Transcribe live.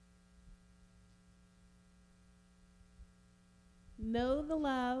Know the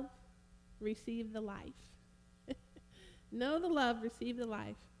love, receive the life. Know the love, receive the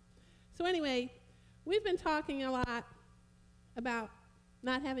life. So anyway, we've been talking a lot about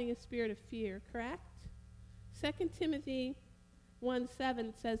not having a spirit of fear, correct? 2 Timothy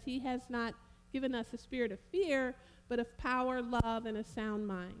 1:7 says he has not given us a spirit of fear, but of power, love, and a sound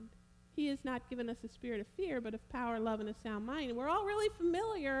mind. He has not given us a spirit of fear, but of power, love, and a sound mind. And we're all really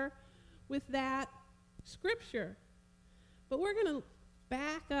familiar with that scripture. But we're going to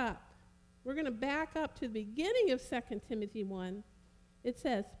back up. We're going to back up to the beginning of 2 Timothy 1. It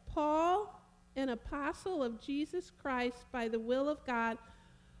says, Paul, an apostle of Jesus Christ by the will of God,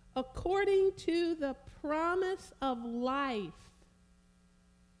 according to the promise of life.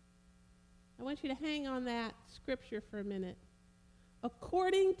 I want you to hang on that scripture for a minute.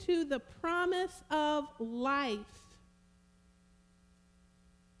 According to the promise of life,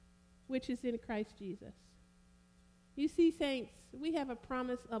 which is in Christ Jesus. You see, saints, we have a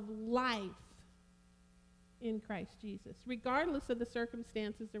promise of life in Christ Jesus, regardless of the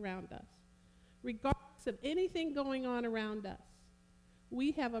circumstances around us, regardless of anything going on around us.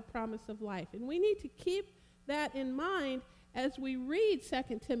 We have a promise of life, and we need to keep that in mind as we read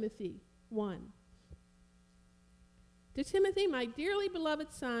 2 Timothy 1. To Timothy, my dearly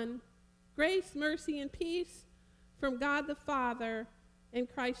beloved son, grace, mercy, and peace from God the Father and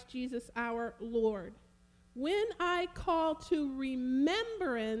Christ Jesus our Lord. When I call to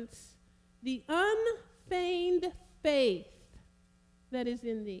remembrance the unfeigned faith that is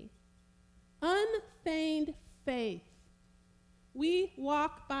in thee. Unfeigned faith. We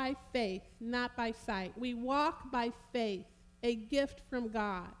walk by faith, not by sight. We walk by faith, a gift from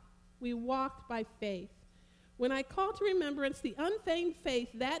God. We walked by faith. When I call to remembrance the unfeigned faith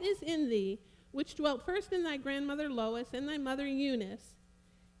that is in thee, which dwelt first in thy grandmother Lois and thy mother Eunice,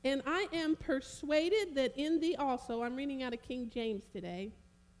 and I am persuaded that in thee also, I'm reading out of King James today,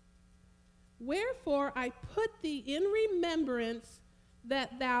 wherefore I put thee in remembrance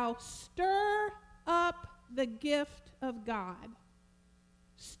that thou stir up the gift of God.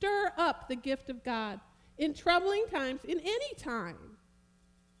 Stir up the gift of God in troubling times, in any time.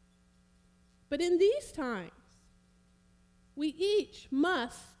 But in these times, we each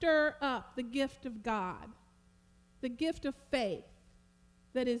must stir up the gift of God, the gift of faith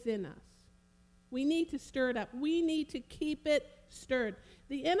that is in us. We need to stir it up. We need to keep it stirred.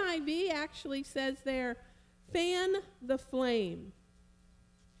 The NIV actually says there, fan the flame.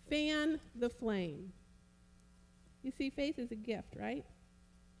 Fan the flame. You see, faith is a gift, right?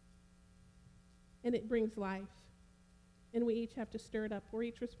 And it brings life. And we each have to stir it up. We're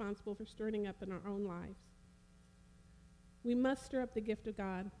each responsible for stirring up in our own lives. We must stir up the gift of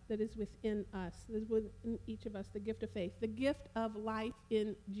God that is within us, that is within each of us, the gift of faith, the gift of life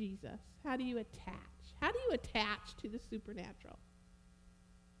in Jesus. How do you attach? How do you attach to the supernatural?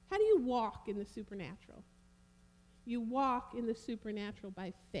 How do you walk in the supernatural? You walk in the supernatural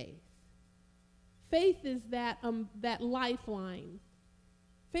by faith. Faith is that lifeline.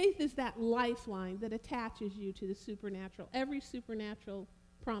 Faith is that lifeline that attaches you to the supernatural, every supernatural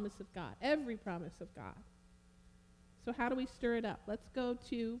promise of God, every promise of God. So how do we stir it up? Let's go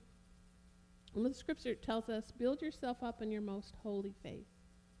to, the scripture tells us, build yourself up in your most holy faith.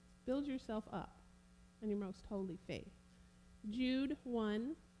 Build yourself up in your most holy faith. Jude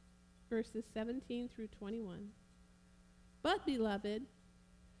 1, verses 17 through 21. But, beloved,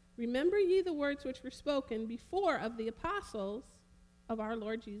 remember ye the words which were spoken before of the apostles of our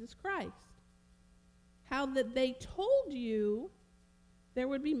Lord Jesus Christ, how that they told you there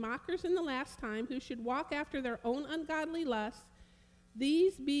would be mockers in the last time who should walk after their own ungodly lusts.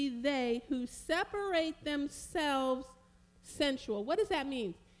 These be they who separate themselves sensual. What does that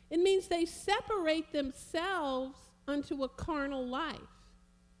mean? It means they separate themselves unto a carnal life,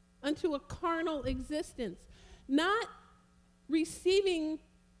 unto a carnal existence, not receiving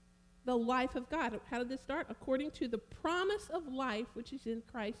the life of God. How did this start? According to the promise of life, which is in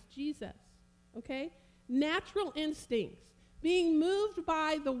Christ Jesus. Okay? Natural instincts. Being moved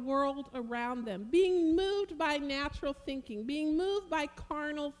by the world around them. Being moved by natural thinking. Being moved by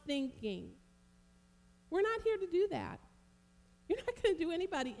carnal thinking. We're not here to do that. You're not going to do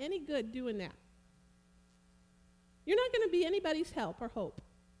anybody any good doing that. You're not going to be anybody's help or hope.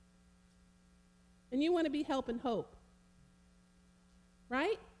 And you want to be help and hope.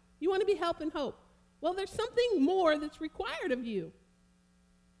 Right? You want to be help and hope. Well, there's something more that's required of you.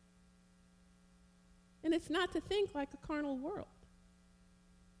 And it's not to think like a carnal world.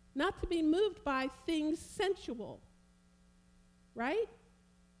 Not to be moved by things sensual. Right?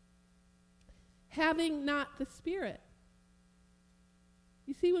 Having not the Spirit.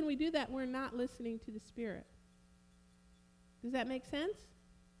 You see, when we do that, we're not listening to the Spirit. Does that make sense?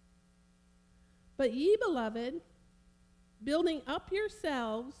 But ye, beloved, building up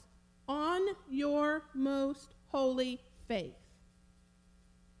yourselves on your most holy faith.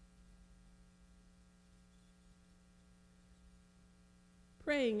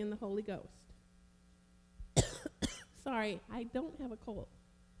 Praying in the Holy Ghost. Sorry, I don't have a cold.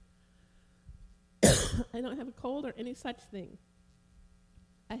 I don't have a cold or any such thing.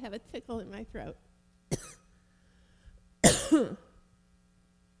 I have a tickle in my throat.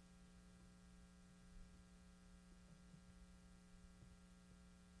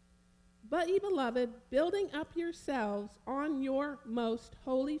 But ye, beloved, building up yourselves on your most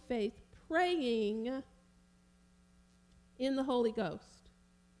holy faith, praying in the Holy Ghost.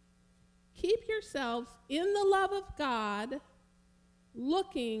 Keep yourselves in the love of God,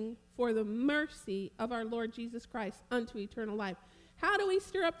 looking for the mercy of our Lord Jesus Christ unto eternal life. How do we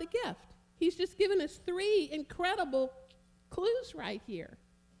stir up the gift? He's just given us 3 incredible clues right here.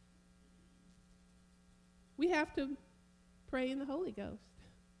 We have to pray in the Holy Ghost.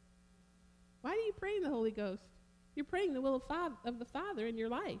 Why do you pray in the Holy Ghost? You're praying the will of the Father in your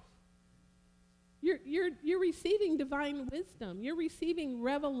life. You're receiving divine wisdom. You're receiving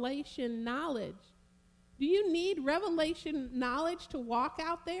revelation knowledge. Do you need revelation knowledge to walk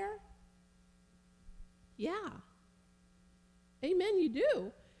out there? Yeah. Amen, you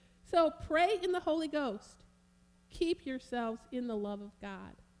do. So pray in the Holy Ghost. Keep yourselves in the love of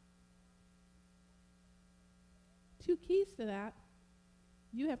God. 2 keys to that.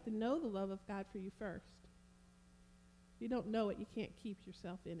 You have to know the love of God for you first. If you don't know it, you can't keep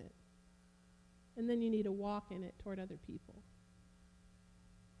yourself in it. And then you need to walk in it toward other people.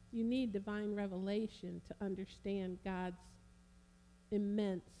 You need divine revelation to understand God's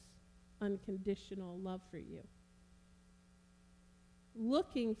immense, unconditional love for you.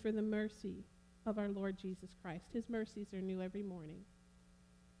 Looking for the mercy of our Lord Jesus Christ. His mercies are new every morning.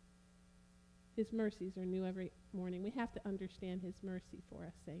 His mercies are new every morning. We have to understand his mercy for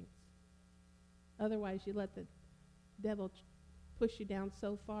us, saints. Otherwise, you let the devil push you down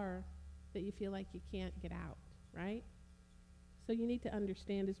so far that you feel like you can't get out, right? So you need to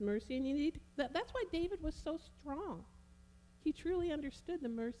understand his mercy, and you need that's why David was so strong. He truly understood the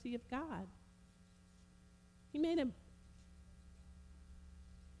mercy of God. He made a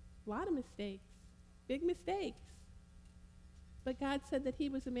lot of mistakes, big mistakes. But God said that he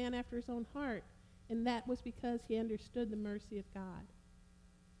was a man after his own heart, and that was because he understood the mercy of God.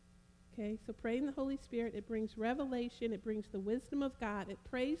 Okay, so praying the Holy Spirit, it brings revelation, it brings the wisdom of God, it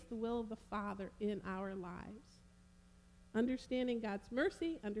prays the will of the Father in our lives. Understanding God's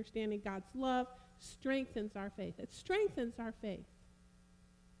mercy, understanding God's love, strengthens our faith. It strengthens our faith,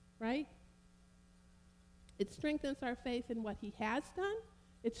 right? It strengthens our faith in what he has done.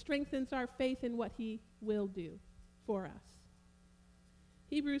 It strengthens our faith in what he will do for us.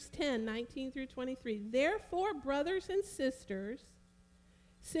 Hebrews 10, 19 through 23. Therefore, brothers and sisters,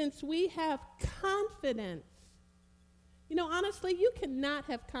 since we have confidence. You know, honestly, you cannot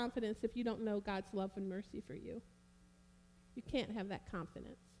have confidence if you don't know God's love and mercy for you. You can't have that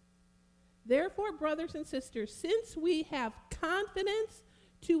confidence. Therefore, brothers and sisters, since we have confidence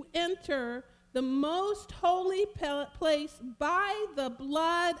to enter the most holy place by the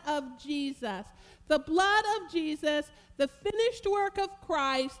blood of Jesus. The blood of Jesus, the finished work of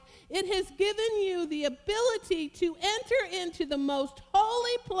Christ, it has given you the ability to enter into the most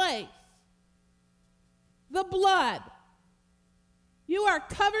holy place. The blood. You are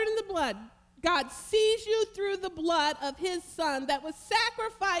covered in the blood. God sees you through the blood of his Son that was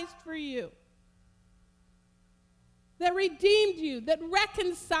sacrificed for you, that redeemed you, that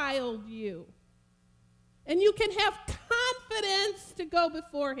reconciled you. And you can have confidence to go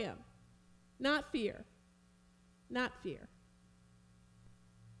before him. Not fear. Not fear.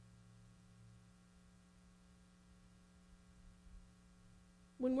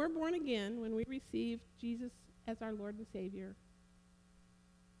 When we're born again, when we receive Jesus as our Lord and Savior,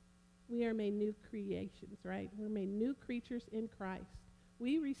 we are made new creations, right? We're made new creatures in Christ.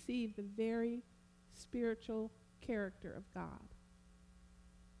 We receive the very spiritual character of God.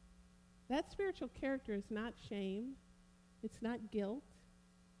 That spiritual character is not shame. It's not guilt.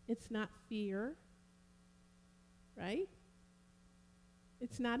 It's not fear. Right?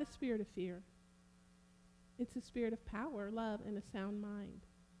 It's not a spirit of fear. It's a spirit of power, love, and a sound mind.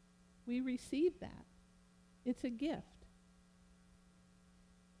 We receive that. It's a gift.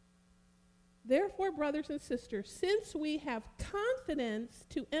 Therefore, brothers and sisters, since we have confidence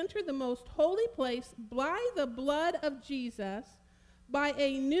to enter the most holy place by the blood of Jesus, by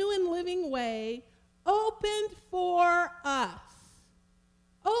a new and living way, opened for us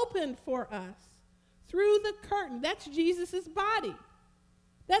through the curtain. That's Jesus' body.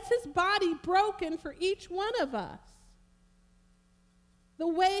 That's his body broken for each one of us. The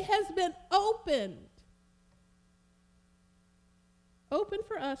way has been opened. Open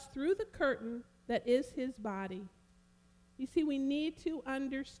for us through the curtain that is his body. You see, we need to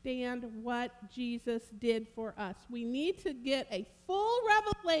understand what Jesus did for us. We need to get a full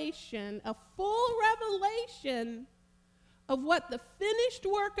revelation of what the finished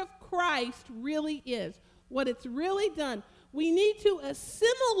work of Christ really is, what it's really done. We need to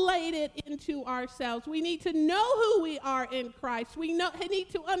assimilate it into ourselves. We need to know who we are in Christ. We need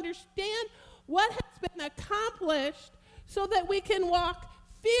to understand what has been accomplished so that we can walk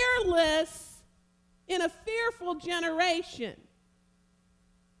fearless in a fearful generation.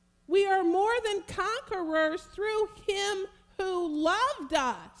 We are more than conquerors through him who loved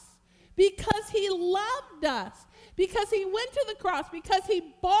us, because he loved us, because he went to the cross, because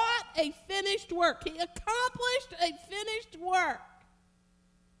he bought a finished work. He accomplished a finished work.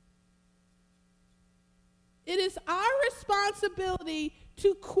 It is our responsibility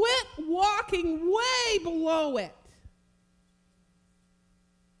to quit walking way below it.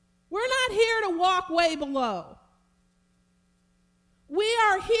 We're not here to walk way below. We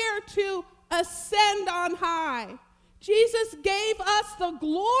are here to ascend on high. Jesus gave us the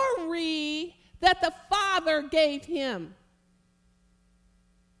glory that the Father gave him.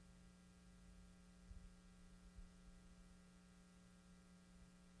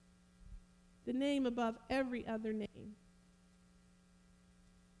 The name above every other name.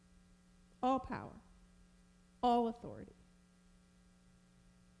 All power, all authority.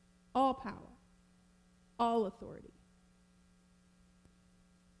 All power, all authority.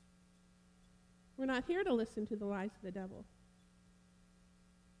 We're not here to listen to the lies of the devil.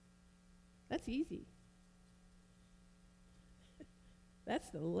 That's easy. That's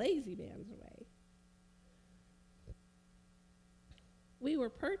the lazy man's way. We were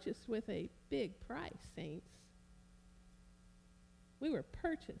purchased with a big price, saints. We were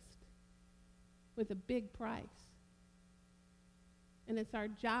purchased with a big price. And it's our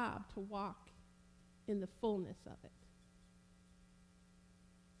job to walk in the fullness of it.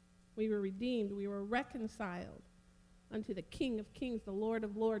 We were redeemed. We were reconciled unto the King of Kings, the Lord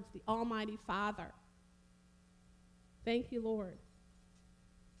of Lords, the Almighty Father. Thank you, Lord.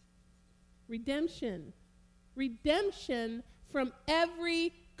 Redemption. Redemption from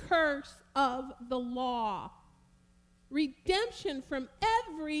every curse of the law. Redemption from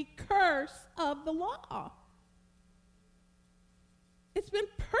every curse of the law. It's been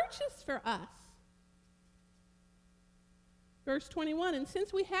purchased for us. Verse 21, and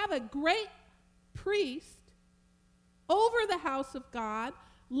since we have a great priest over the house of God,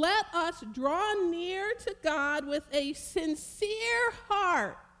 let us draw near to God with a sincere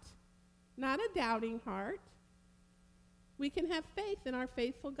heart, not a doubting heart. We can have faith in our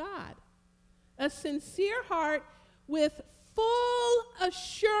faithful God. A sincere heart with full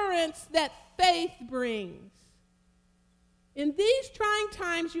assurance that faith brings. In these trying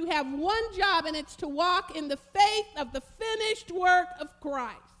times, you have one job, and it's to walk in the faith of the finished work of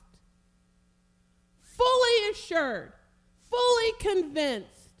Christ. Fully assured, fully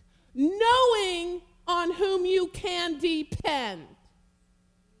convinced, knowing on whom you can depend.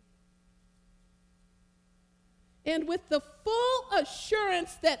 And with the full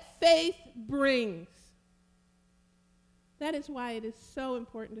assurance that faith brings. That is why it is so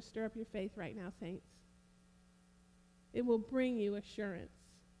important to stir up your faith right now, saints. It will bring you assurance.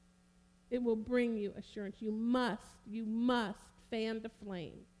 It will bring you assurance. You must fan the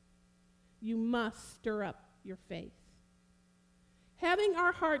flame. You must stir up your faith. Having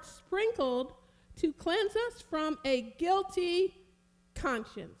our hearts sprinkled to cleanse us from a guilty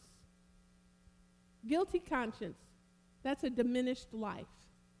conscience. Guilty conscience. That's a diminished life.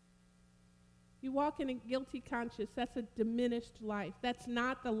 You walk in a guilty conscience, that's a diminished life. That's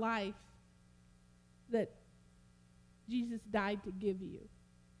not the life that Jesus died to give you.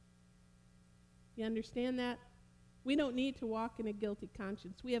 You understand that? We don't need to walk in a guilty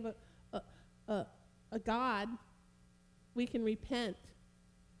conscience. We have a God. We can repent,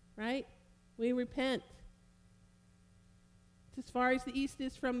 right? We repent. It's as far as the east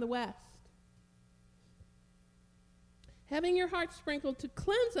is from the west. Having your heart sprinkled to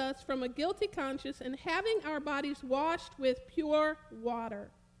cleanse us from a guilty conscience, and having our bodies washed with pure water.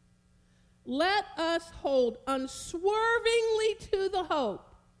 Let us hold unswervingly to the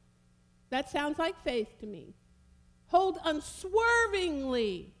hope. That sounds like faith to me. Hold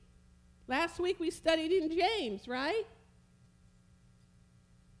unswervingly. Last week we studied in James, right?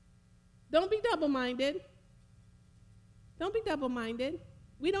 Don't be double-minded. Don't be double-minded.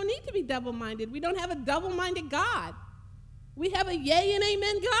 We don't need to be double-minded. We don't have a double-minded God. We have a yay and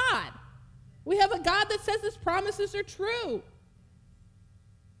amen God. We have a God that says his promises are true.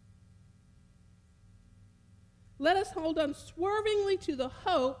 Let us hold unswervingly to the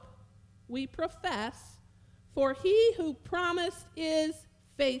hope we profess, for he who promised is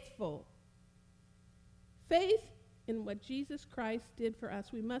faithful. Faith in what Jesus Christ did for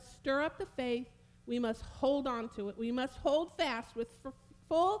us. We must stir up the faith. We must hold on to it. We must hold fast with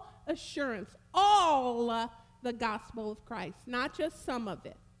full assurance all the gospel of Christ, not just some of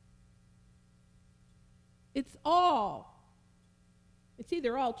it. It's all. It's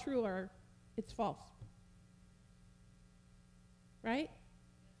either all true or it's false. Right?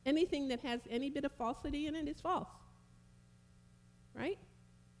 Anything that has any bit of falsity in it is false. Right?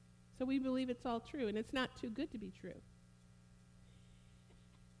 So we believe it's all true, and it's not too good to be true.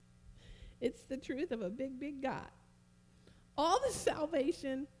 It's the truth of a big, big God. All the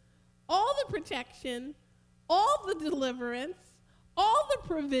salvation, all the protection, all the deliverance, all the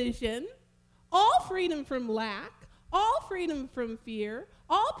provision, all freedom from lack, all freedom from fear,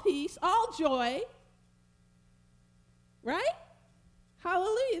 all peace, all joy. Right?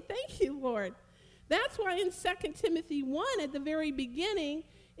 Hallelujah. Thank you, Lord. That's why in 2 Timothy 1 at the very beginning,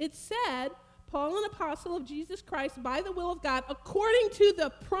 it said, Paul, an apostle of Jesus Christ, by the will of God, according to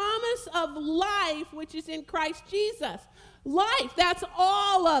the promise of life, which is in Christ Jesus. Life, that's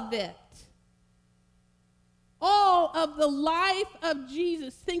all of it. All of the life of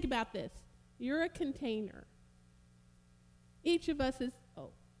Jesus. Think about this. You're a container. Each of us is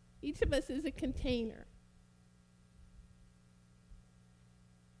a container.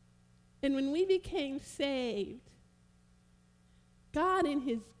 And when we became saved, God in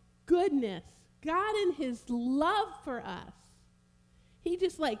his goodness, God in his love for us, he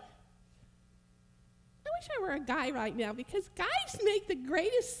just I wish I were a guy right now, because guys make the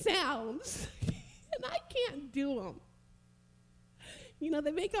greatest sounds, and I can't do them. You know,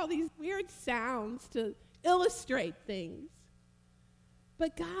 they make all these weird sounds to illustrate things.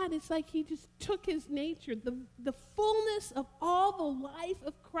 But God, it's like he just took his nature, the fullness of all the life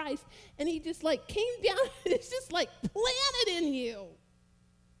of Christ, and he just came down, it's just planted in you.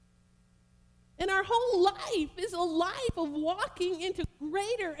 And our whole life is a life of walking into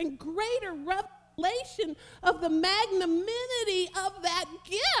greater and greater revelation of the magnanimity of that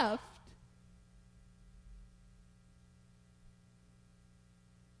gift.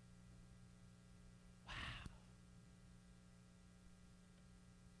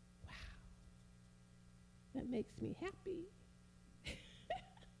 That makes me happy.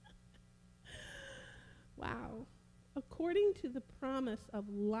 Wow. According to the promise of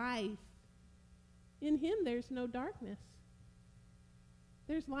life, in him there's no darkness.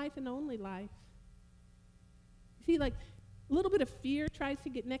 There's life and only life. See, a little bit of fear tries to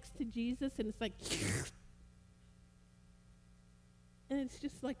get next to Jesus, and it's and it's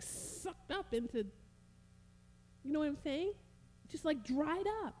just sucked up into, you know what I'm saying? Just dried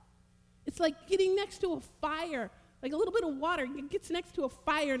up. It's like getting next to a fire, a little bit of water gets next to a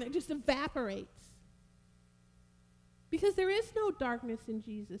fire and it just evaporates. Because there is no darkness in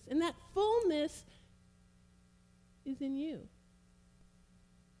Jesus, and that fullness is in you.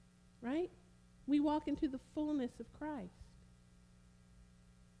 Right? We walk into the fullness of Christ.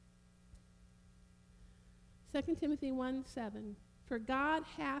 2 Timothy 1:7, for God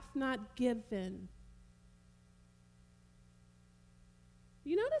hath not given.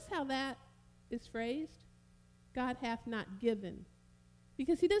 You notice how that is phrased? God hath not given.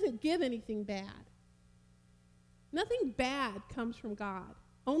 Because he doesn't give anything bad. Nothing bad comes from God.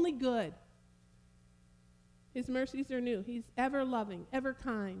 Only good. His mercies are new. He's ever loving, ever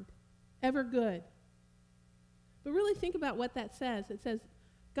kind, ever good. But really think about what that says. It says,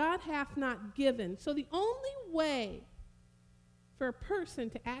 God hath not given. So the only way for a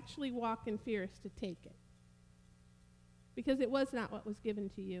person to actually walk in fear is to take it. Because it was not what was given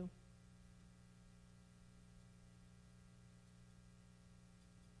to you.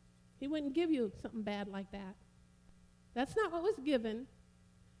 He wouldn't give you something bad like that. That's not what was given.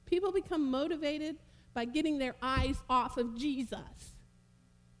 People become motivated by getting their eyes off of Jesus.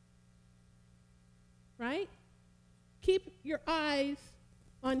 Right? Keep your eyes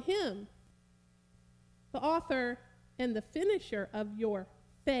on him, the author and the finisher of your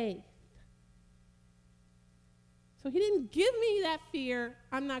faith. So he didn't give me that fear,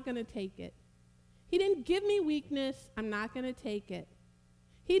 I'm not going to take it. He didn't give me weakness, I'm not going to take it.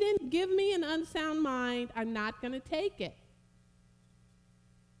 He didn't give me an unsound mind, I'm not going to take it.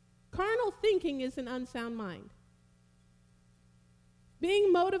 Carnal thinking is an unsound mind.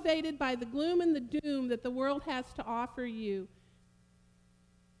 Being motivated by the gloom and the doom that the world has to offer you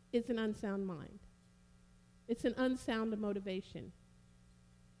is an unsound mind. It's an unsound motivation.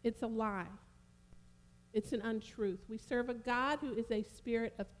 It's a lie. It's an untruth. We serve a God who is a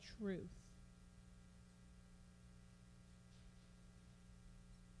spirit of truth.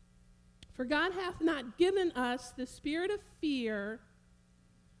 For God hath not given us the spirit of fear,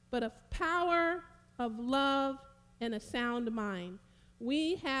 but of power, of love, and a sound mind.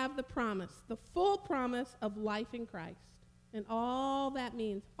 We have the promise, the full promise of life in Christ. And all that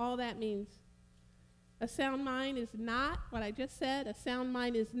means. A sound mind is not, what I just said, a sound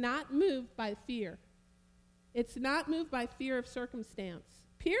mind is not moved by fear. It's not moved by fear of circumstance,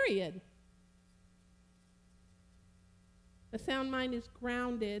 period. A sound mind is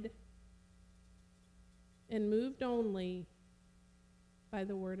grounded and moved only by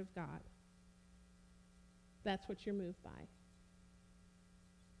the Word of God. That's what you're moved by.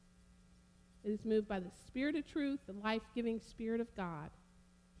 It is moved by the Spirit of truth, the life-giving Spirit of God.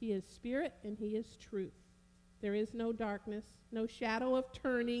 He is Spirit and He is truth. There is no darkness, no shadow of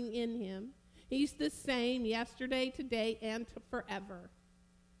turning in Him. He's the same yesterday, today, and forever.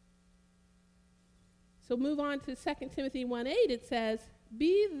 So move on to 2 Timothy 1:8. It says,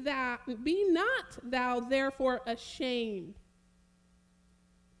 Be not thou therefore ashamed.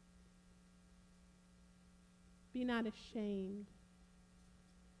 Be not ashamed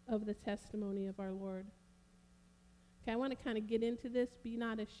of the testimony of our Lord. Okay, I want to kind of get into this be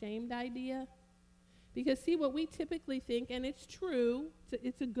not ashamed idea. Because see, what we typically think, and it's true,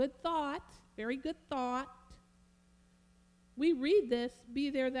 it's a good thought, very good thought. We read this, be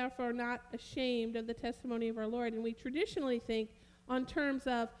therefore not ashamed of the testimony of our Lord, and we traditionally think on terms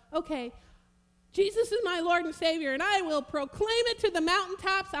of, okay, Jesus is my Lord and Savior, and I will proclaim it to the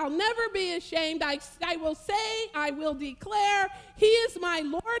mountaintops. I'll never be ashamed. I will say, I will declare, He is my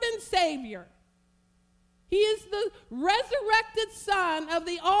Lord and Savior. He is the resurrected Son of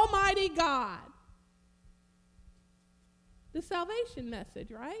the Almighty God. The salvation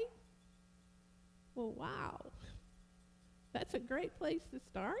message, right? Well, wow. That's a great place to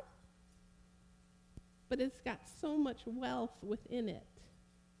start. But it's got so much wealth within it.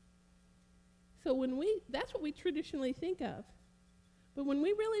 So that's what we traditionally think of. But when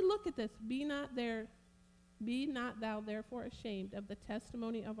we really look at this, be not thou therefore ashamed of the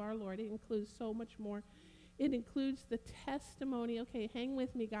testimony of our Lord. It includes so much more. It includes the testimony. Okay, hang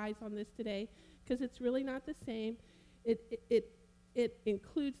with me, guys, on this today, because it's really not the same. It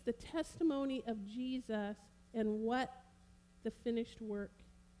includes the testimony of Jesus and what the finished work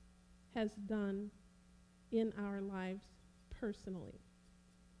has done in our lives personally.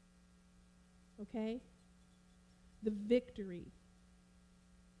 Okay? The victory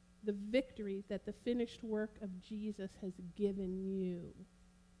that the finished work of Jesus has given you.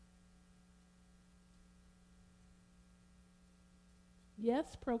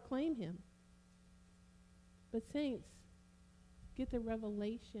 Yes, proclaim Him. But saints, get the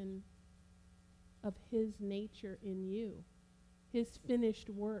revelation of His nature in you, His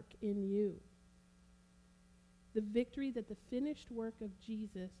finished work in you. The victory that the finished work of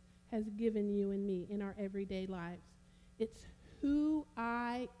Jesus has given you and me in our everyday lives. It's who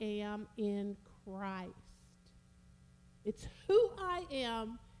I am in Christ. It's who I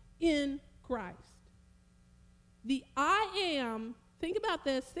am in Christ. The I am, think about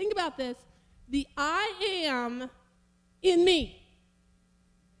this, the I am in me.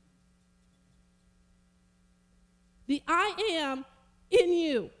 The I am in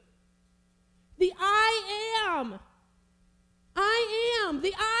you. The I am.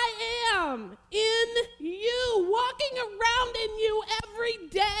 The I am in you, walking around in you every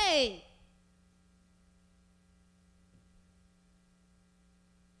day.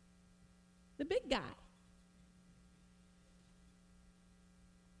 The big guy.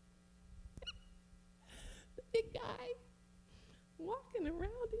 The big guy walking around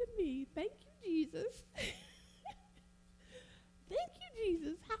in me. Thank you, Jesus. Thank you,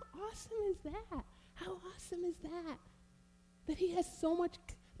 Jesus. How awesome is that? How awesome is that? That He has so much.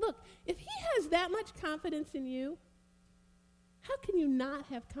 Look, if He has that much confidence in you, how can you not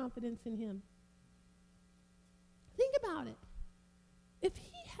have confidence in Him? Think about it. If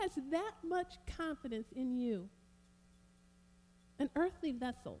He has that much confidence in you, an earthly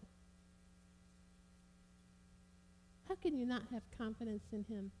vessel, how can you not have confidence in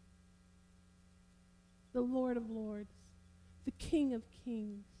Him? The Lord of Lords, the King of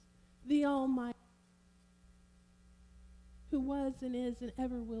Kings, the Almighty, who was and is and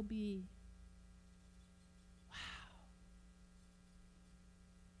ever will be.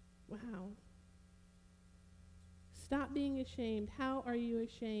 Wow. Stop being ashamed. How are you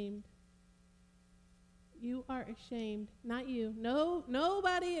ashamed? You are ashamed. Not you. No,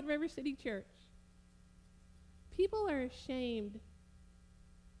 nobody at River City Church. People are ashamed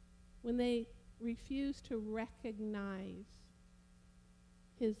when they refuse to recognize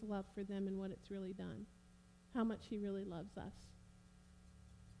his love for them and what it's really done. How much he really loves us.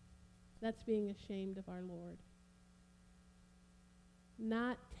 That's being ashamed of our Lord.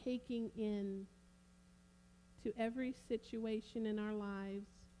 Not taking in to every situation in our lives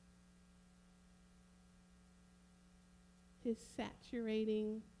his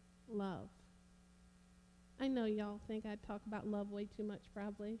saturating love. I know y'all think I talk about love way too much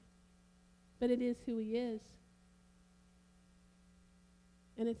probably, but it is who he is.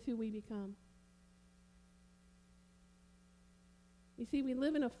 And it's who we become. You see, we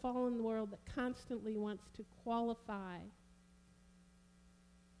live in a fallen world that constantly wants to qualify.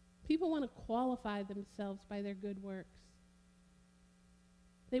 People want to qualify themselves by their good works.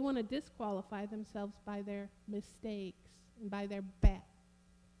 They want to disqualify themselves by their mistakes and by their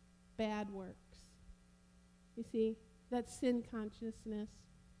bad works. You see, that's sin consciousness.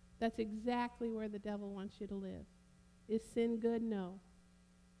 That's exactly where the devil wants you to live. Is sin good? No.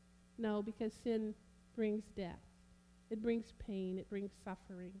 No, because sin brings death. It brings pain. It brings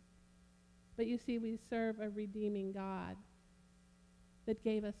suffering. But you see, we serve a redeeming God that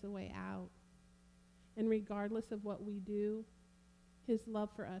gave us a way out. And regardless of what we do, his love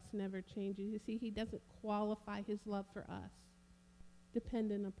for us never changes. You see, he doesn't qualify his love for us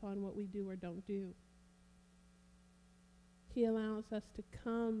dependent upon what we do or don't do. He allows us to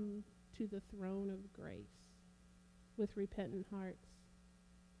come to the throne of grace with repentant hearts.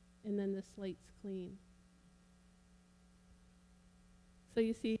 And then the slate's clean. So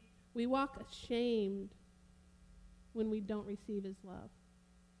you see, we walk ashamed when we don't receive his love.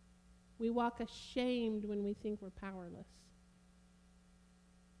 We walk ashamed when we think we're powerless.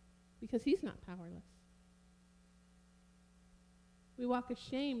 Because he's not powerless. We walk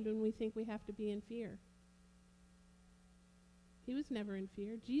ashamed when we think we have to be in fear. He was never in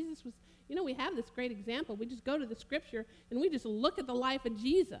fear. Jesus was, we have this great example. We just go to the scripture and we just look at the life of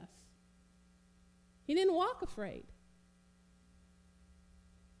Jesus. He didn't walk afraid.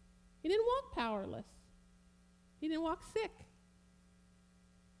 He didn't walk powerless. He didn't walk sick.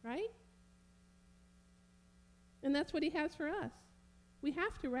 Right? And that's what he has for us. We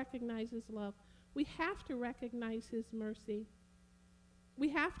have to recognize his love. We have to recognize his mercy. We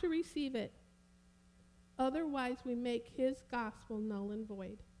have to receive it. Otherwise, we make his gospel null and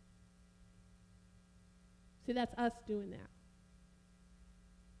void. See, that's us doing that.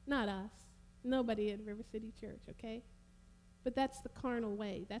 Not us. Nobody at River City Church, okay? But that's the carnal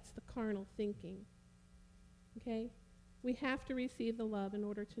way. That's the carnal thinking. Okay? We have to receive the love in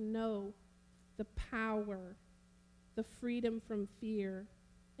order to know the power, the freedom from fear,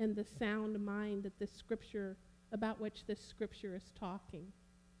 and the sound mind that this scripture, about which this scripture is talking.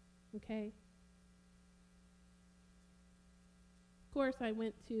 Okay? Of course, I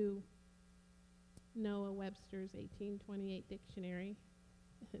went to Noah Webster's 1828 dictionary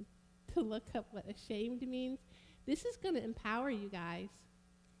to look up what ashamed means. This is going to empower you guys.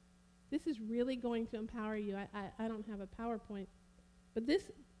 This is really going to empower you. I don't have a PowerPoint. But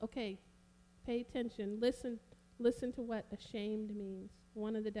this, okay, pay attention. Listen to what ashamed means.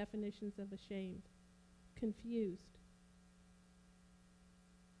 One of the definitions of ashamed. Confused.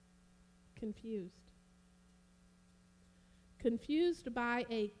 Confused. Confused by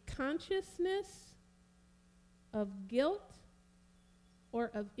a consciousness of guilt or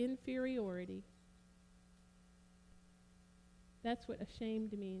of inferiority. That's what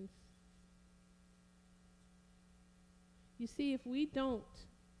ashamed means. You see, if we don't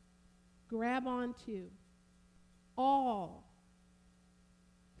grab onto all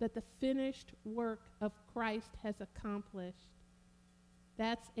that the finished work of Christ has accomplished,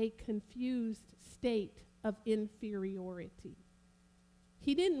 that's a confused state of inferiority.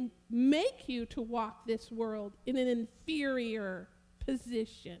 He didn't make you to walk this world in an inferior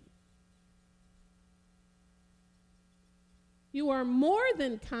position. You are more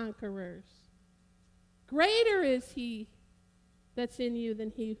than conquerors. Greater is he that's in you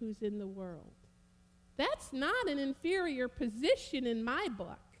than he who's in the world. That's not an inferior position in my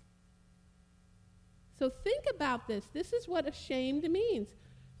book. So think about this. This is what ashamed means.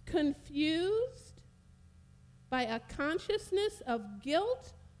 Confused by a consciousness of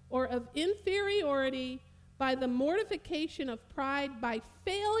guilt or of inferiority, by the mortification of pride, by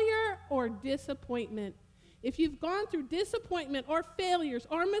failure or disappointment. If you've gone through disappointment or failures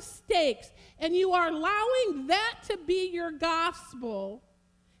or mistakes, and you are allowing that to be your gospel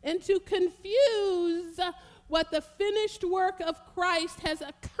and to confuse what the finished work of Christ has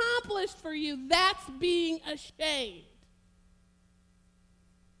accomplished for you, that's being ashamed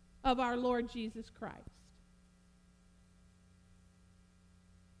of our Lord Jesus Christ.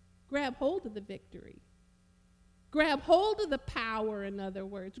 Grab hold of the victory. Grab hold of the power, in other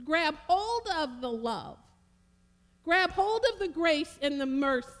words. Grab hold of the love. Grab hold of the grace and the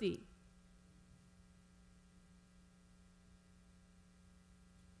mercy.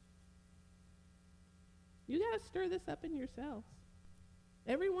 You got to stir this up in yourselves.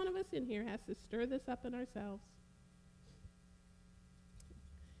 Every one of us in here has to stir this up in ourselves.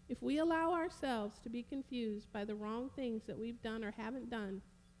 If we allow ourselves to be confused by the wrong things that we've done or haven't done,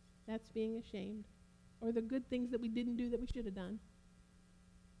 that's being ashamed. Or the good things that we didn't do that we should have done.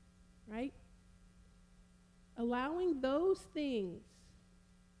 Right? Allowing those things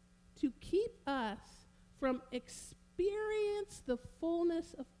to keep us from experience the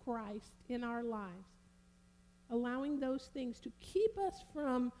fullness of Christ in our lives. Allowing those things to keep us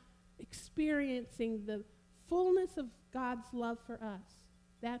from experiencing the fullness of God's love for us.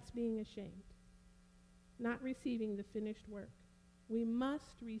 That's being ashamed. Not receiving the finished work. We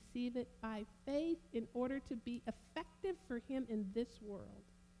must receive it by faith in order to be effective for him in this world.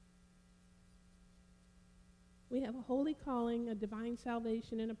 We have a holy calling, a divine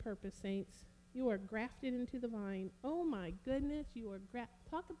salvation, and a purpose, saints. You are grafted into the vine. Oh my goodness, you are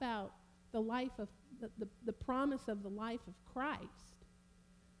talk about the life of the promise of the life of Christ.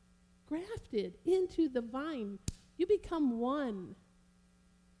 Grafted into the vine. You become one.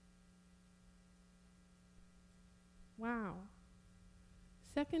 Wow.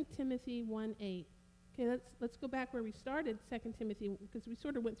 2 Timothy 1:8. Okay, let's go back where we started 2 Timothy, because we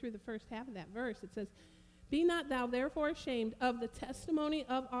sort of went through the first half of that verse. It says, "Be not thou therefore ashamed of the testimony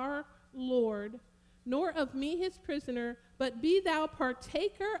of our Lord, nor of me his prisoner, but be thou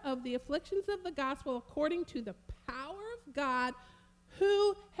partaker of the afflictions of the gospel according to the power of God,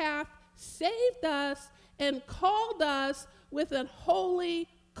 who hath saved us and called us with an holy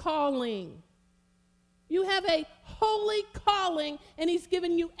calling." You have a holy calling, and he's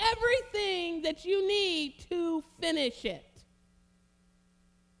given you everything that you need to finish it.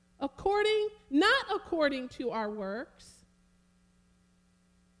 Not according to our works,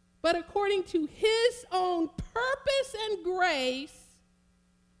 but according to his own purpose and grace,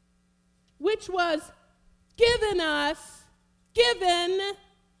 which was given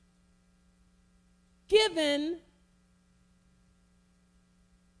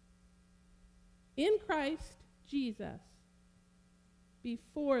in Christ Jesus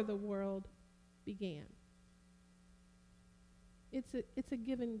before the world began. It's a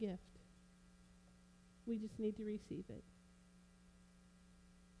given gift. We just need to receive it.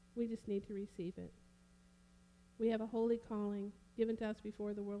 We just need to receive it. We have a holy calling given to us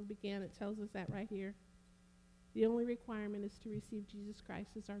before the world began. It tells us that right here. The only requirement is to receive Jesus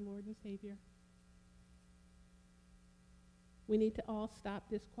Christ as our Lord and Savior. We need to all stop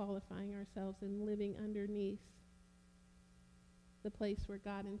disqualifying ourselves and living underneath the place where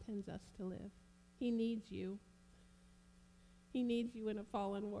God intends us to live. He needs you. He needs you in a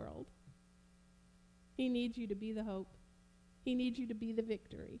fallen world. He needs you to be the hope. He needs you to be the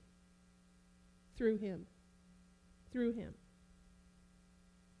victory through him. Through him.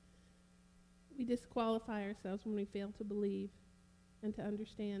 We disqualify ourselves when we fail to believe and to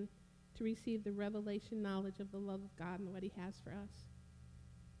understand, to receive the revelation knowledge of the love of God and what he has for us.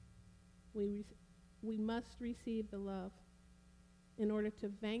 We must receive the love in order to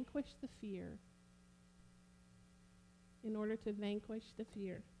vanquish the fear. In order to vanquish the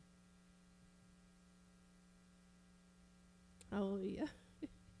fear. Hallelujah.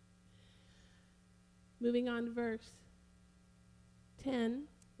 Moving on to verse 10.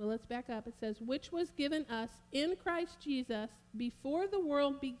 Well, let's back up. It says, "Which was given us in Christ Jesus before the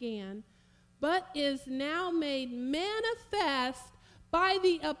world began, but is now made manifest by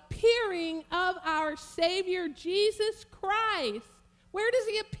the appearing of our Savior Jesus Christ." Where does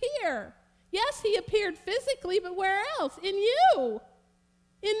he appear? Yes, he appeared physically, but where else? In you.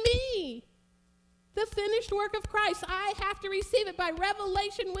 In me. The finished work of Christ. I have to receive it by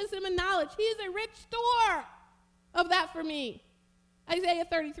revelation, wisdom, and knowledge. He is a rich store of that for me. Isaiah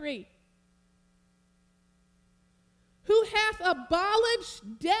 33. "Who hath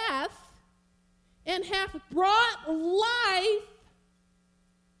abolished death and hath brought life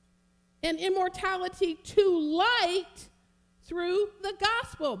and immortality to light through the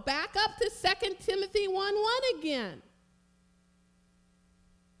gospel." Back up to 2 Timothy 1:1 again.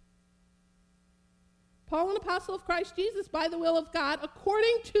 Paul, an apostle of Christ Jesus, by the will of God,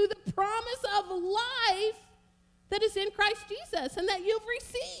 according to the promise of life that is in Christ Jesus and that you've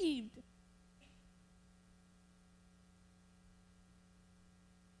received.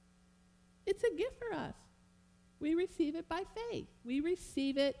 It's a gift for us. We receive it by faith. We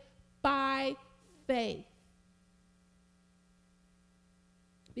receive it by faith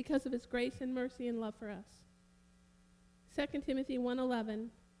because of his grace and mercy and love for us. 2 Timothy 1:11,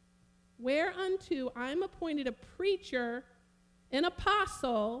 whereunto I am appointed a preacher, an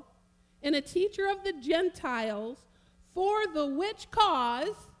apostle, and a teacher of the Gentiles, for the which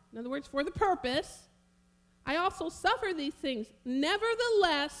cause, in other words, for the purpose, I also suffer these things.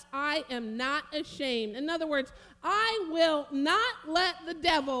 Nevertheless, I am not ashamed. In other words, I will not let the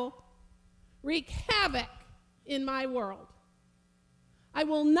devil wreak havoc in my world. I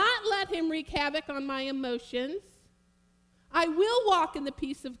will not let him wreak havoc on my emotions. I will walk in the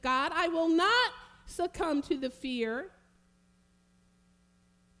peace of God. I will not succumb to the fear,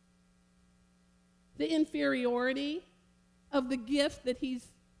 the inferiority of the gift that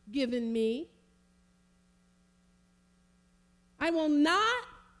he's given me. I will not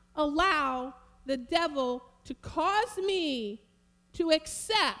allow the devil to cause me to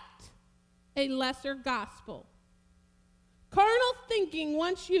accept a lesser gospel. Carnal thinking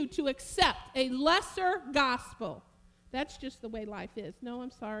wants you to accept a lesser gospel. That's just the way life is. No,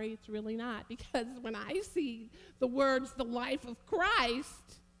 I'm sorry, it's really not. Because when I see the words, the life of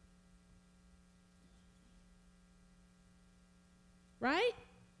Christ, right?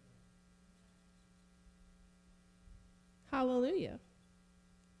 Hallelujah.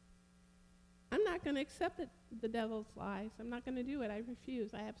 I'm not going to accept the devil's lies. I'm not going to do it. I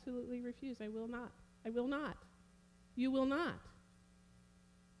refuse. I absolutely refuse. I will not. I will not. You will not.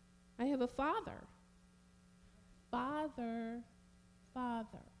 I have a Father. Father,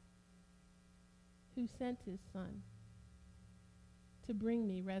 who sent his Son to bring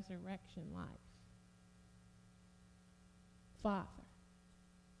me resurrection life. Father.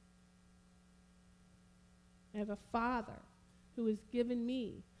 I have a Father who has given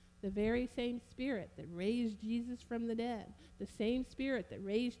me the very same Spirit that raised Jesus from the dead. The same Spirit that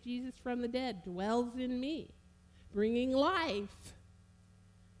raised Jesus from the dead dwells in me, bringing life.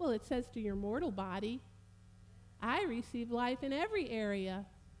 Well, it says to your mortal body, I receive life in every area.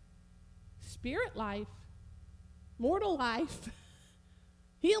 Spirit life, mortal life,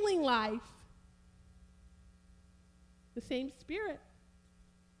 healing life. The same Spirit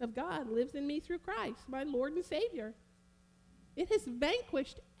of God lives in me through Christ, my Lord and Savior. It has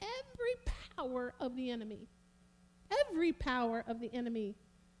vanquished every power of the enemy. Every power of the enemy.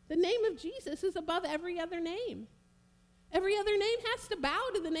 The name of Jesus is above every other name. Every other name has to bow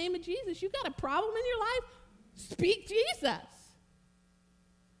to the name of Jesus. You've got a problem in your life? Speak Jesus.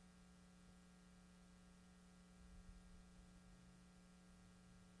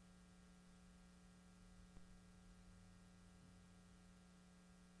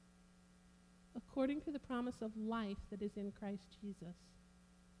 According to the promise of life that is in Christ Jesus.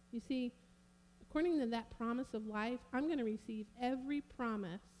 You see, according to that promise of life, I'm going to receive every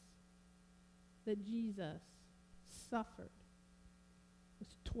promise that Jesus suffered,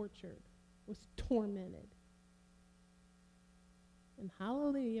 was tortured, was tormented, and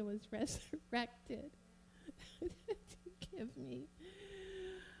hallelujah, was resurrected to give me.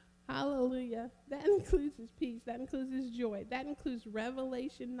 Hallelujah. That includes his peace. That includes his joy. That includes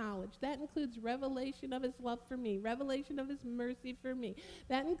revelation knowledge. That includes revelation of his love for me, revelation of his mercy for me.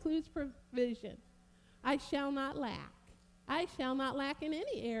 That includes provision. I shall not lack. I shall not lack in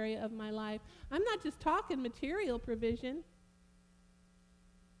any area of my life. I'm not just talking material provision.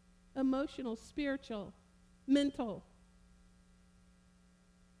 Emotional, spiritual, mental.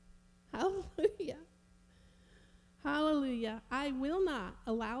 Hallelujah. Hallelujah. I will not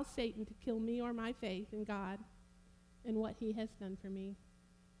allow Satan to kill me or my faith in God and what he has done for me.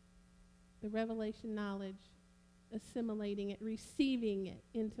 The revelation knowledge, assimilating it, receiving it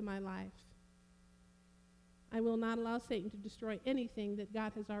into my life. I will not allow Satan to destroy anything that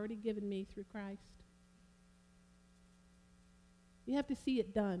God has already given me through Christ. You have to see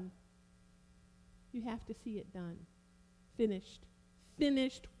it done. You have to see it done. Finished.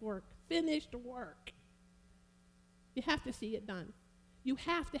 Finished work. Finished work. You have to see it done. You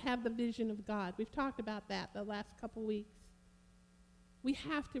have to have the vision of God. We've talked about that the last couple weeks. We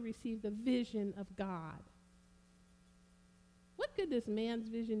have to receive the vision of God. What good does man's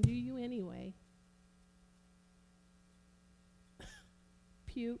vision do you anyway?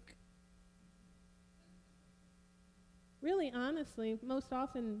 Puke. Really, honestly, most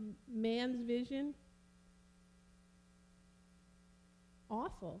often man's vision,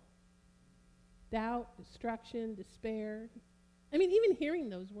 awful. Doubt, destruction, despair. I mean, even hearing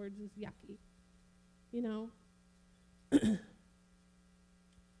those words is yucky. You know?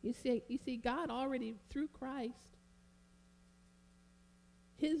 You see, God already, through Christ,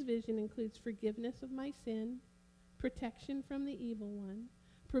 His vision includes forgiveness of my sin, protection from the evil one,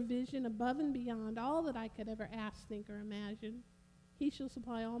 provision above and beyond all that I could ever ask, think, or imagine. He shall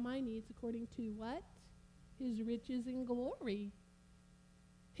supply all my needs according to what? His riches in glory.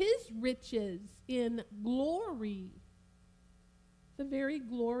 His riches in glory. The very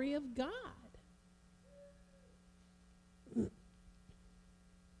glory of God.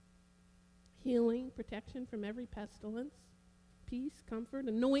 Healing, protection from every pestilence, peace, comfort,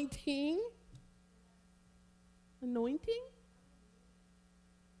 anointing. Anointing?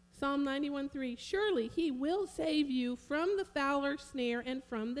 Psalm 91:3, surely he will save you from the fowler's snare and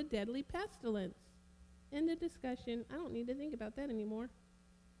from the deadly pestilence. End of discussion. I don't need to think about that anymore.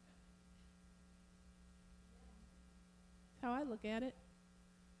 That's how I look at it.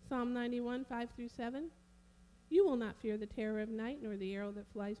 Psalm 91:5-7, you will not fear the terror of night, nor the arrow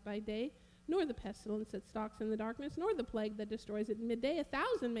that flies by day, nor the pestilence that stalks in the darkness, nor the plague that destroys at midday.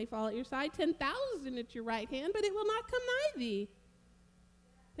 1,000 may fall at your side, 10,000 at your right hand, but it will not come nigh thee.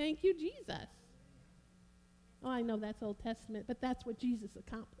 Thank you, Jesus. Oh, I know that's Old Testament, but that's what Jesus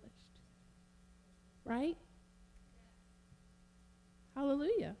accomplished. Right?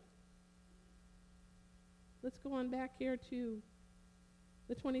 Hallelujah. Let's go on back here to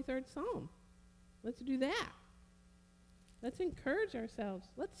the 23rd Psalm. Let's do that. Let's encourage ourselves.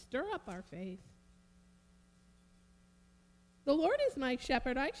 Let's stir up our faith. The Lord is my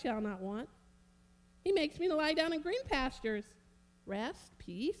shepherd, I shall not want. He makes me to lie down in green pastures. Rest,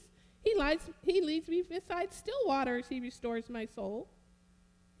 peace. He leads me beside still waters. He restores my soul.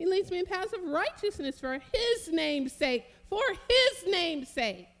 He leads me in paths of righteousness for his name's sake. For his name's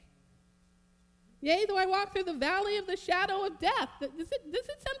sake. Yea, though I walk through the valley of the shadow of death. Does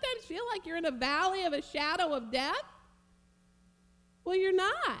it sometimes feel like you're in a valley of a shadow of death? Well, you're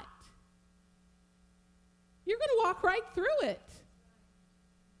not. You're going to walk right through it.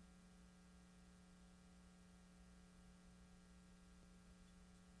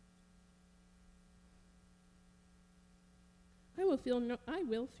 I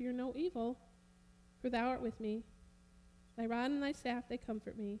will fear no evil, for thou art with me. Thy rod and thy staff, they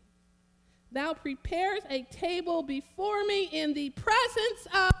comfort me. Thou prepares a table before me in the presence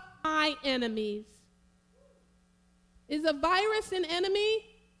of my enemies. Is a virus an enemy?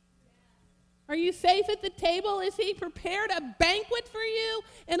 Are you safe at the table? Is he prepared a banquet for you?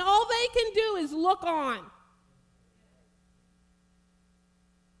 And all they can do is look on.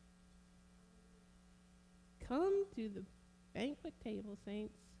 Come to the banquet table,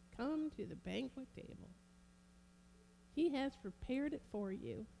 saints. Come to the banquet table. He has prepared it for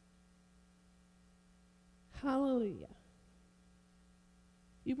you. Hallelujah.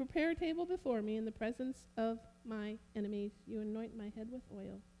 You prepare a table before me in the presence of my enemies. You anoint my head with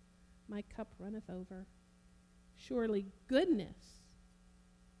oil. My cup runneth over. Surely goodness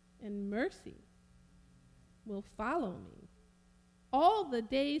and mercy will follow me all the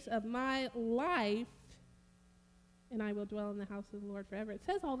days of my life, and I will dwell in the house of the Lord forever. It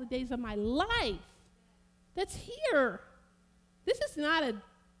says all the days of my life. That's here. This is not a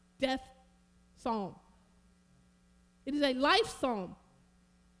death psalm. It is a life psalm.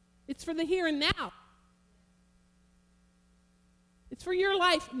 It's for the here and now. It's for your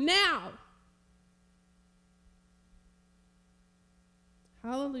life now.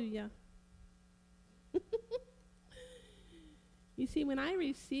 Hallelujah. You see, when I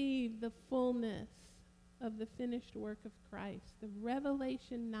received the fullness of the finished work of Christ, the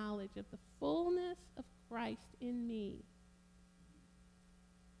revelation knowledge of the fullness of Christ in me,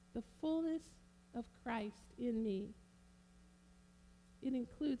 the fullness of Christ in me, it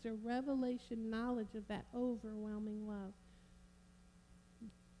includes a revelation knowledge of that overwhelming love.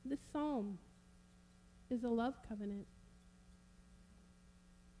 This psalm is a love covenant.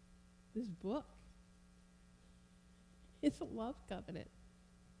 This book, it's a love covenant.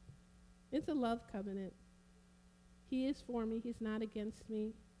 It's a love covenant. He is for me. He's not against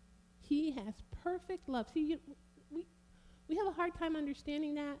me. He has perfect love. See, we have a hard time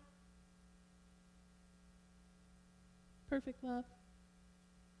understanding that. Perfect love.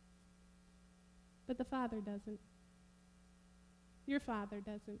 But the Father doesn't. Your Father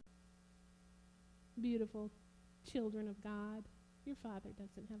doesn't. Beautiful children of God, your Father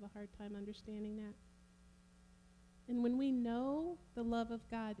doesn't have a hard time understanding that. And when we know the love of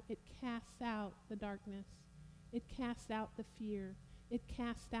God, it casts out the darkness. It casts out the fear. It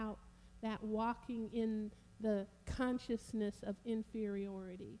casts out that walking in the consciousness of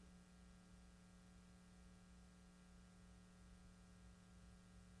inferiority.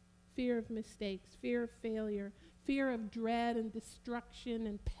 Fear of mistakes, fear of failure, fear of dread and destruction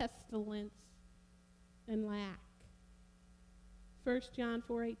and pestilence and lack. 1 John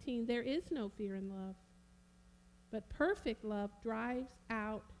 4:18, there is no fear in love, but perfect love drives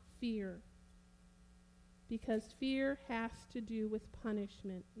out fear, because fear has to do with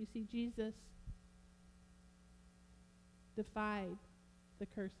punishment. You see, Jesus defied the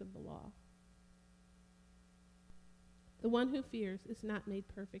curse of the law. The one who fears is not made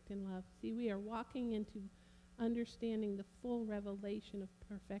perfect in love. See, we are walking into understanding the full revelation of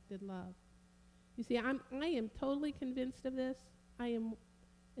perfected love. You see, I am totally convinced of this. I am,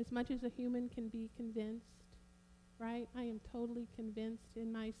 as much as a human can be convinced, right? I am totally convinced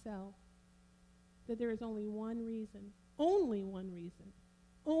in myself that there is only one reason, I'm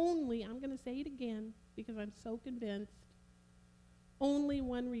going to say it again because I'm so convinced, only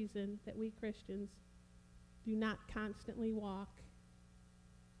one reason that we Christians do not constantly walk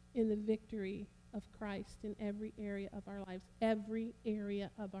in the victory of Christ in every area of our lives. Every area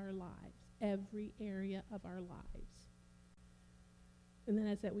of our lives. And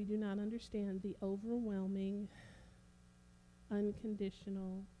that is that we do not understand the overwhelming,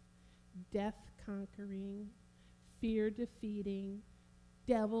 unconditional, death-conquering, fear-defeating,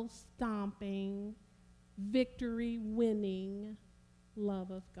 devil-stomping, victory-winning love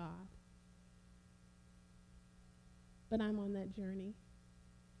of God. But I'm on that journey.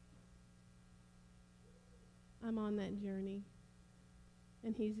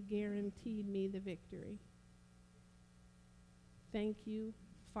 And he's guaranteed me the victory. Thank you,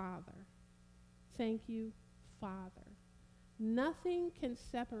 Father. Thank you, Father. Nothing can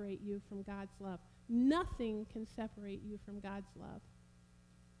separate you from God's love. Nothing can separate you from God's love.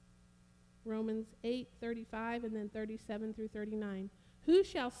 Romans 8:35 and then 37 through 39. Who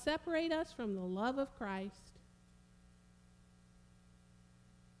shall separate us from the love of Christ?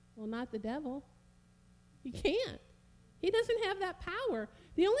 Well, not the devil. He can't. He doesn't have that power.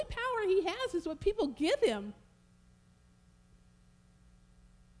 The only power he has is what people give him.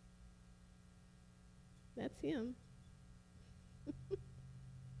 That's him.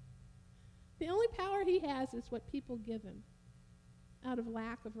 The only power he has is what people give him out of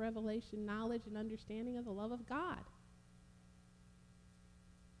lack of revelation, knowledge, and understanding of the love of God.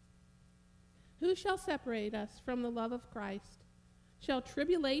 Who shall separate us from the love of Christ? Shall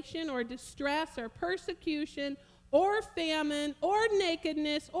tribulation or distress or persecution or famine or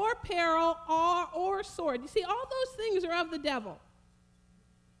nakedness or peril or sword? You see, all those things are of the devil.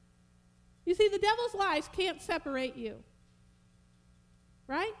 You see, the devil's lies can't separate you,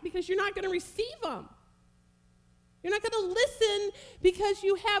 right? Because you're not going to receive them. You're not going to listen because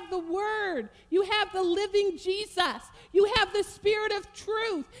you have the Word. You have the living Jesus. You have the Spirit of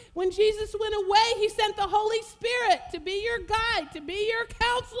truth. When Jesus went away, he sent the Holy Spirit to be your guide, to be your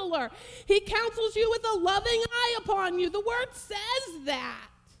counselor. He counsels you with a loving eye upon you. The Word says that.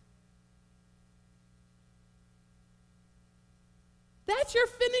 That's your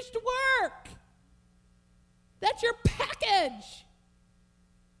finished work. That's your package.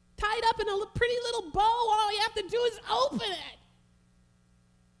 Tied up in a pretty little bow, all you have to do is open it.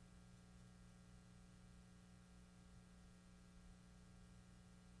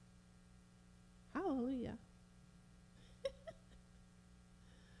 Hallelujah.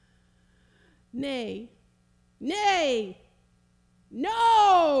 Nay,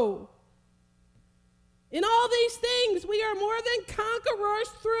 no. In all these things, we are more than conquerors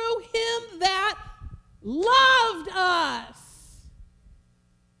through him that loved us.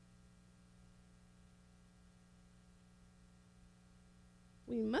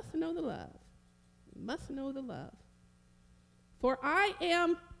 We must know the love. We must know the love. For I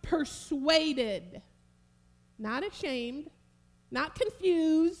am persuaded, not ashamed, not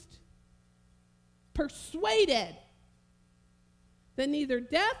confused, persuaded that neither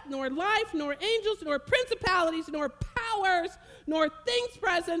death, nor life, nor angels, nor principalities, nor powers, nor things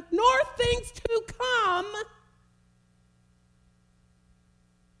present, nor things to come,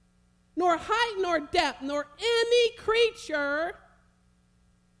 nor height, nor depth, nor any creature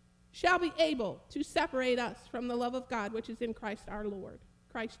shall be able to separate us from the love of God, which is in Christ our Lord.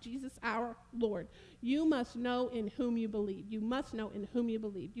 Christ Jesus our Lord. You must know in whom you believe. You must know in whom you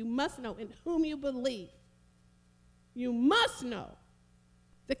believe. You must know in whom you believe. You must know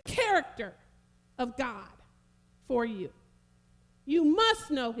the character of God for you. You must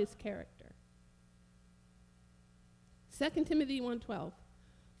know his character. 2 Timothy 1:12.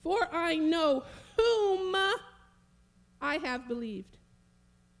 For I know whom I have believed,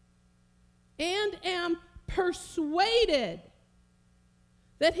 and am persuaded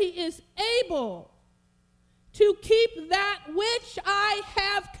that he is able to keep that which I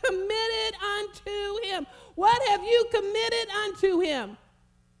have committed unto him. What have you committed unto him?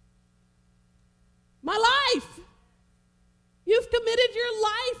 My life. You've committed your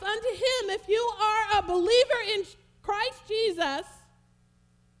life unto him. If you are a believer in Christ Jesus,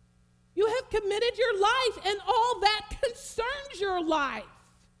 you have committed your life and all that concerns your life.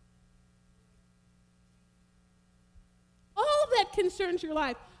 All that concerns your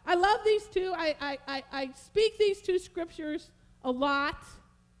life. I love these two. I speak these two scriptures a lot.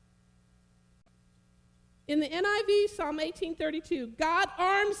 In the NIV, Psalm 18:32, God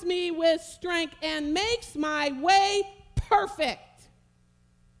arms me with strength and makes my way perfect.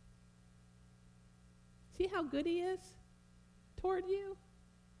 See how good he is toward you?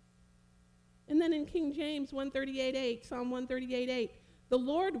 And then in King James 138:8, Psalm 138:8, the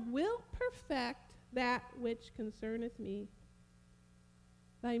Lord will perfect that which concerneth me.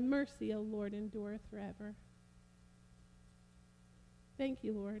 Thy mercy, O Lord, endureth forever. Thank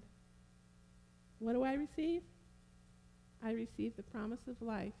you, Lord. What do I receive? I receive the promise of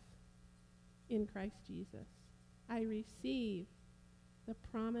life in Christ Jesus. I receive the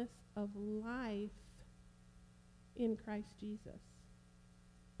promise of life in Christ Jesus.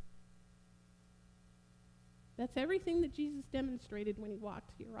 That's everything that Jesus demonstrated when he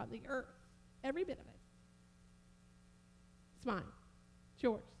walked here on the earth. Every bit of it. It's mine. It's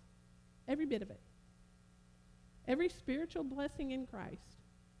yours. Every bit of it. Every spiritual blessing in Christ.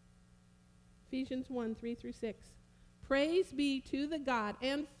 Ephesians 1:3-6. Praise be to the God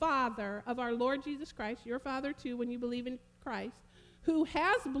and Father of our Lord Jesus Christ, your Father too when you believe in Christ, who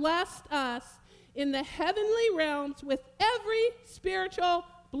has blessed us in the heavenly realms with every spiritual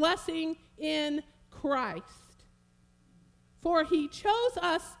blessing in Christ. For he chose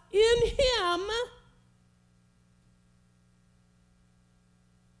us in him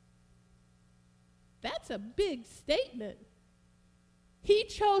That's a big statement. He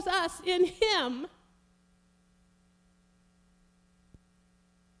chose us in him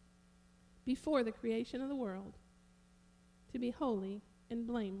before the creation of the world to be holy and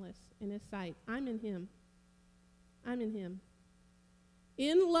blameless in his sight. I'm in him. I'm in him.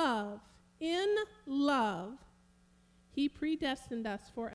 In love, he predestined us for